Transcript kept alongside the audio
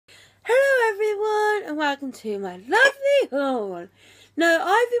back into my lovely haul. Now,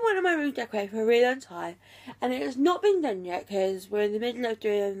 I've been wanting my room decorated for a really long time, and it has not been done yet because we're in the middle of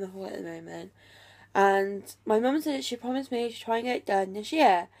doing the haul at the moment. And my mum said that she promised me to try and get it done this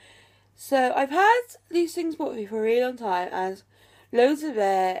year. So I've had these things bought for me for a really long time, and loads of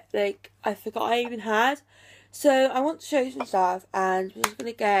it, like, I forgot I even had. So I want to show you some stuff, and we're just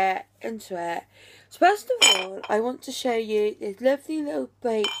going to get into it. So first of all, I want to show you this lovely little,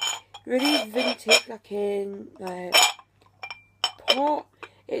 like, really vintage looking, like, pot.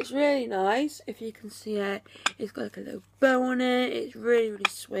 It's really nice, if you can see it. It's got like a little bow on it. It's really, really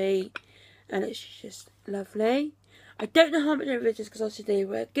sweet, and it's just lovely. I don't know how much it is because obviously they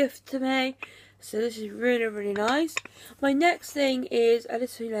were a gift to me. So this is really, really nice. My next thing is a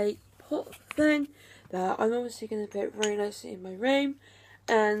little like pot thing that I'm obviously going to put very nicely in my room.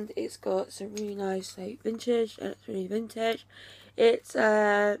 And it's got some really nice like vintage, and it's really vintage. It's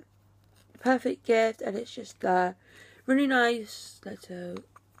a perfect gift, and it's just a really nice little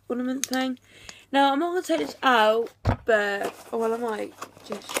ornament thing. Now I'm not going to take this out, but well, I might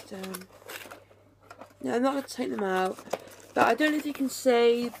just no, I'm not going to take them out, but I don't know if you can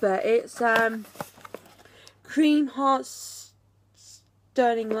see, but it's cream heart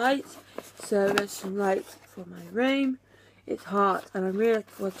sterling lights. So there's some lights for my room. It's heart, and I'm really looking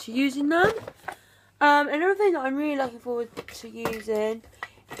forward to using them. Another thing that I'm really looking forward to using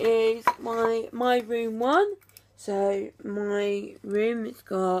is my room one. So my room, it's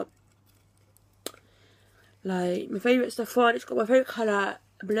got like my favourite stuff on. It's got my favourite colour,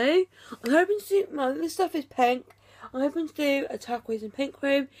 blue. I'm hoping to do, well, this stuff is pink. I'm hoping to do a turquoise and pink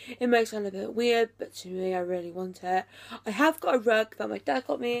room. It may sound a bit weird, but to me, I really want it. I have got a rug that my dad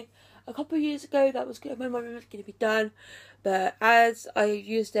got me a couple of years ago that was good when my room was going to be done. But as I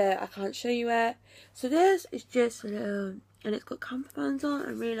used it, I can't show you it. So this is just a little, and it's got camper vans on.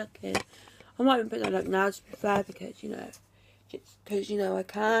 I'm really lucky. I might even put that up now just to be fair, because, you know, just because, you know, I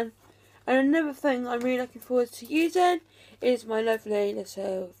can. And another thing I'm really looking forward to using is my lovely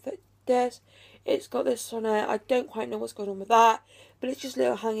little foot desk. It's got this on it. I don't quite know what's going on with that, but it's just a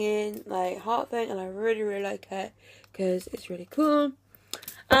little hanging like heart thing, and I really, really like it because it's really cool.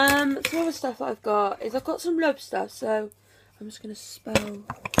 Some other stuff that I've got some love stuff. So I'm just gonna spell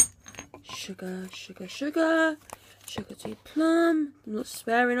sugar, sugar, sugar, sugar tea plum. I'm not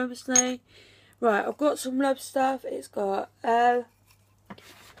swearing, obviously. Right, I've got some love stuff. It's got L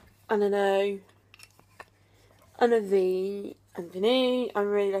and an O and a V and an E. I'm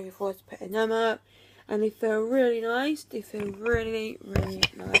really looking forward to putting them up, and they feel really nice. They feel really, really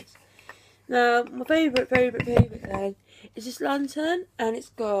nice. Now, my favourite thing is this lantern, and it's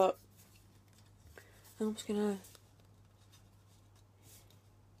got,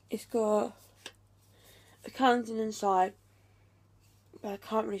 it's got a candle inside, but I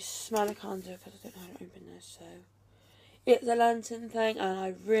can't really smell a candle because I don't know how to open this, so it's a lantern thing, and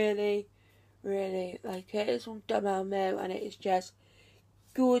I really, really like it. It's from Dumbbell Mill, and it is just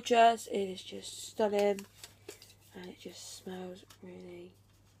gorgeous. It is just stunning, and it just smells really,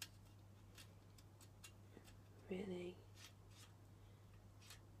 really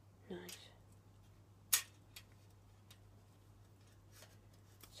nice.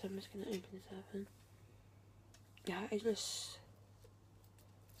 So I'm just going to open this up, and yeah, it just,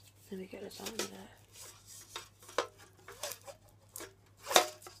 let me get this out of there.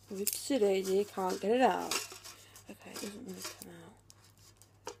 Whoopsie daisy, can't get it out. Okay, it doesn't want to come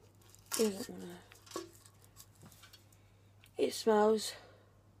out. It doesn't want to. It smells.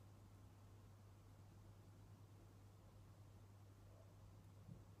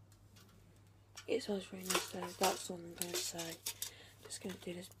 It smells really nice though. That's all I'm going to say. Just going to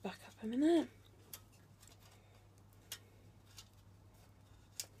do this back up a minute.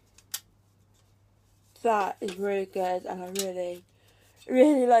 That is really good, and I really,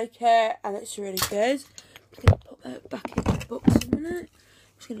 really like it, and it's really good. I'm going to put that back in the box in a minute.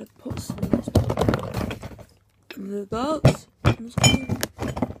 I'm just going to put some of this in the box. I'm just going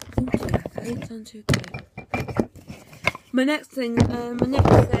to, it sounds too good. My next thing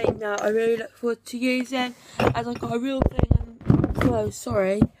that I really look forward to using, as I've got a real thing, oh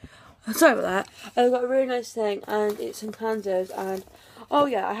sorry about that, I've got a really nice thing, and it's some candles, and oh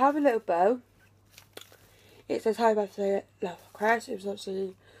yeah, I have a little bow. It says happy birthday, love, Chris. It was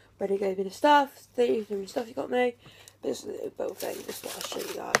obviously when he gave me the stuff, the evening stuff he got me. This little bow thing, just thought I'd show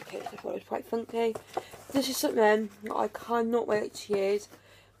you that because I thought it was quite funky. This is something that I cannot wait to use.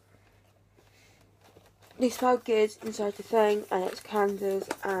 They smell good inside the thing, and it's candles,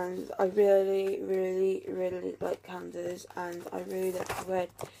 and I really, really, really like candles, and I really look forward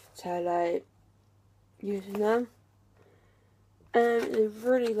to like using them. They're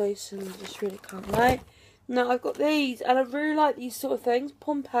really nice and just really calm, right? Now I've got these, and I really like these sort of things.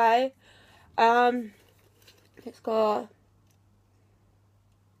 Pompeii. It's got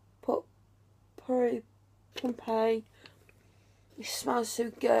Pompeii. It smells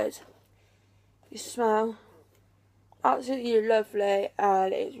so good. You smell absolutely lovely,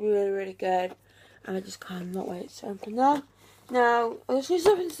 and it's really, really good. And I just cannot wait to open them. Now, there's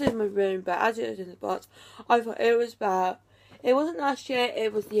something to do in my room, but as it was in the box, I thought it wasn't last year,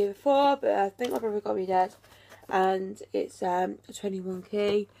 it was the year before, but I think my brother got me this. And it's a 21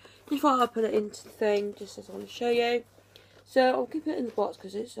 key. Just thought I'd put it into the thing, just as I want to show you. So I'll keep it in the box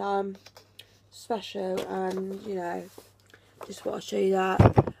because it's special, and you know, just want to show you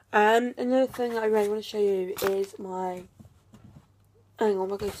that. Another thing that I really want to show you is my, hang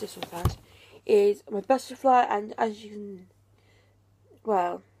on, I'll go to this one first, is my butterfly. And as you can,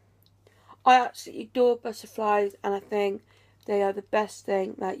 well, I absolutely adore butterflies, and I think they are the best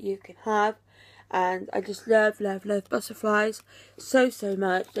thing that you can have. And I just love, love, love butterflies so, so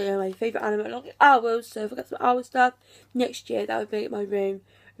much. They are my favourite animal, along with owls. So if I get some owl stuff next year, that would make my room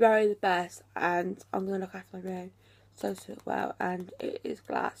very the best. And I'm going to look after my room so, so well. And it is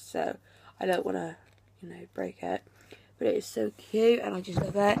glass, so I don't want to, you know, break it. But it is so cute, and I just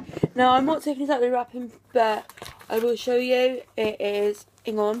love it. Now, I'm not taking this out of the wrapping, but I will show you. It is,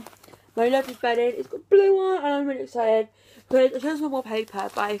 hang on, my lovely bedding. It's got blue on, and I'm really excited. But it shows my wallpaper,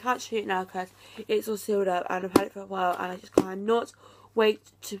 but I can't shoot it now because it's all sealed up, and I've had it for a while, and I just cannot wait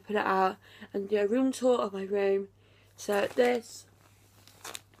to put it out and do a room tour of my room. So this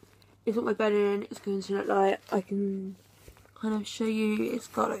is what my bedding is going to look like. I can kind of show you. It's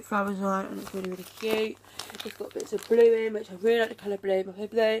got like flowers on, and it's really, really cute. It's got bits of blue in, which I really like the colour blue. My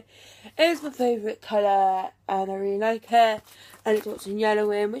favourite blue. It's my favourite colour, and I really like it. And it's got some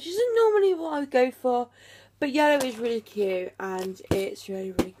yellow in, which isn't normally what I would go for. But yellow is really cute, and it's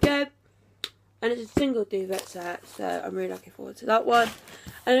really, really good. And it's a single duvet set, so I'm really looking forward to that one.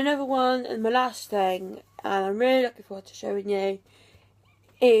 And another one, and my last thing, and I'm really looking forward to showing you,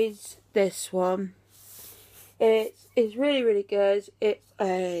 is this one. It's really, really good. It's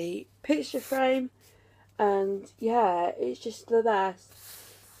a picture frame, and yeah, it's just the best.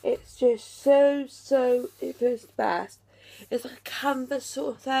 It's just so, it feels the best. It's like a canvas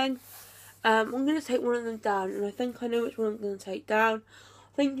sort of thing. I'm going to take one of them down, and I think I know which one I'm going to take down.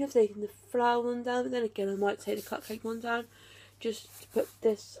 I think I've taken the flower one down, but then again I might take the cupcake one down. Just to put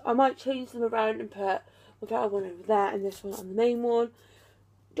this, I might change them around and put my flower one over there and this one on the main one.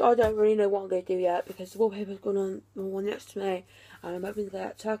 I don't really know what I'm going to do yet because the wallpaper's gone on the one next to me, and I'm hoping to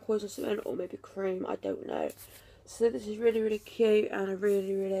get turquoise or something, or maybe cream, I don't know. So this is really, really cute, and I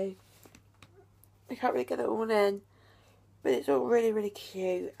can't really get it all in. But it's all really, really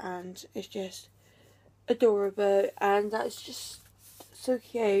cute, and it's just adorable, and that's just so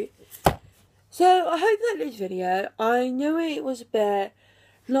cute. So I hope that this video, I know it was a bit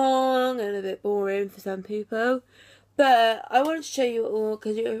long and a bit boring for some people, but I want to show you it all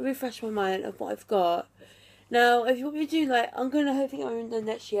because it will refresh my mind of what I've got. Now, if you want me to do, like, I'm going to hopefully I'm done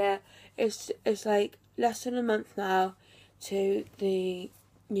next year. It's like less than a month now to the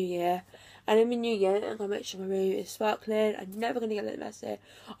new year. And in the new year, I'm going to make sure my room is sparkling. I'm never going to get it messy.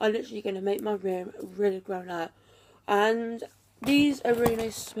 I'm literally going to make my room really grown up. And these are really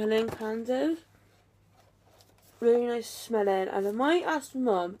nice smelling candles. Really nice smelling. And I might ask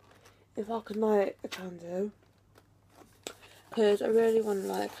Mum if I can light a candle. Because I really want to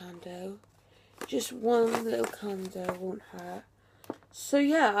light a candle. Just one little candle won't hurt. So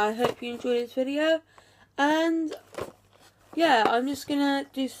yeah, I hope you enjoyed this video. And yeah, I'm just gonna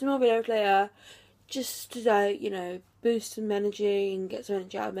do some more videos later, just to, you know, boost some energy and get some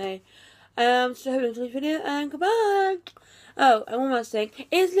energy out of me. So I hope you enjoyed this video, and goodbye. Oh, and one more thing,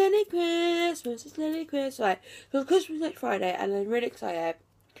 it's nearly Christmas, it's nearly Christmas. Right, so it's Christmas next Friday, and I'm really excited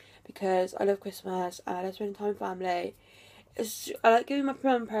because I love Christmas and I love spending time with family. I like giving my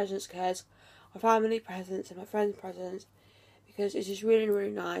mum presents because my family presents and my friends presents, because it's just really,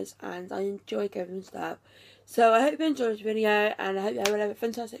 really nice, and I enjoy giving them stuff. So I hope you enjoyed this video, and I hope you have a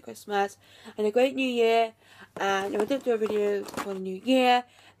fantastic Christmas and a great New Year. And if I don't do a video for the New Year,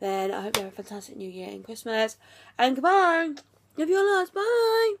 then I hope you have a fantastic New Year and Christmas. And goodbye. Love you all lots.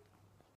 Bye.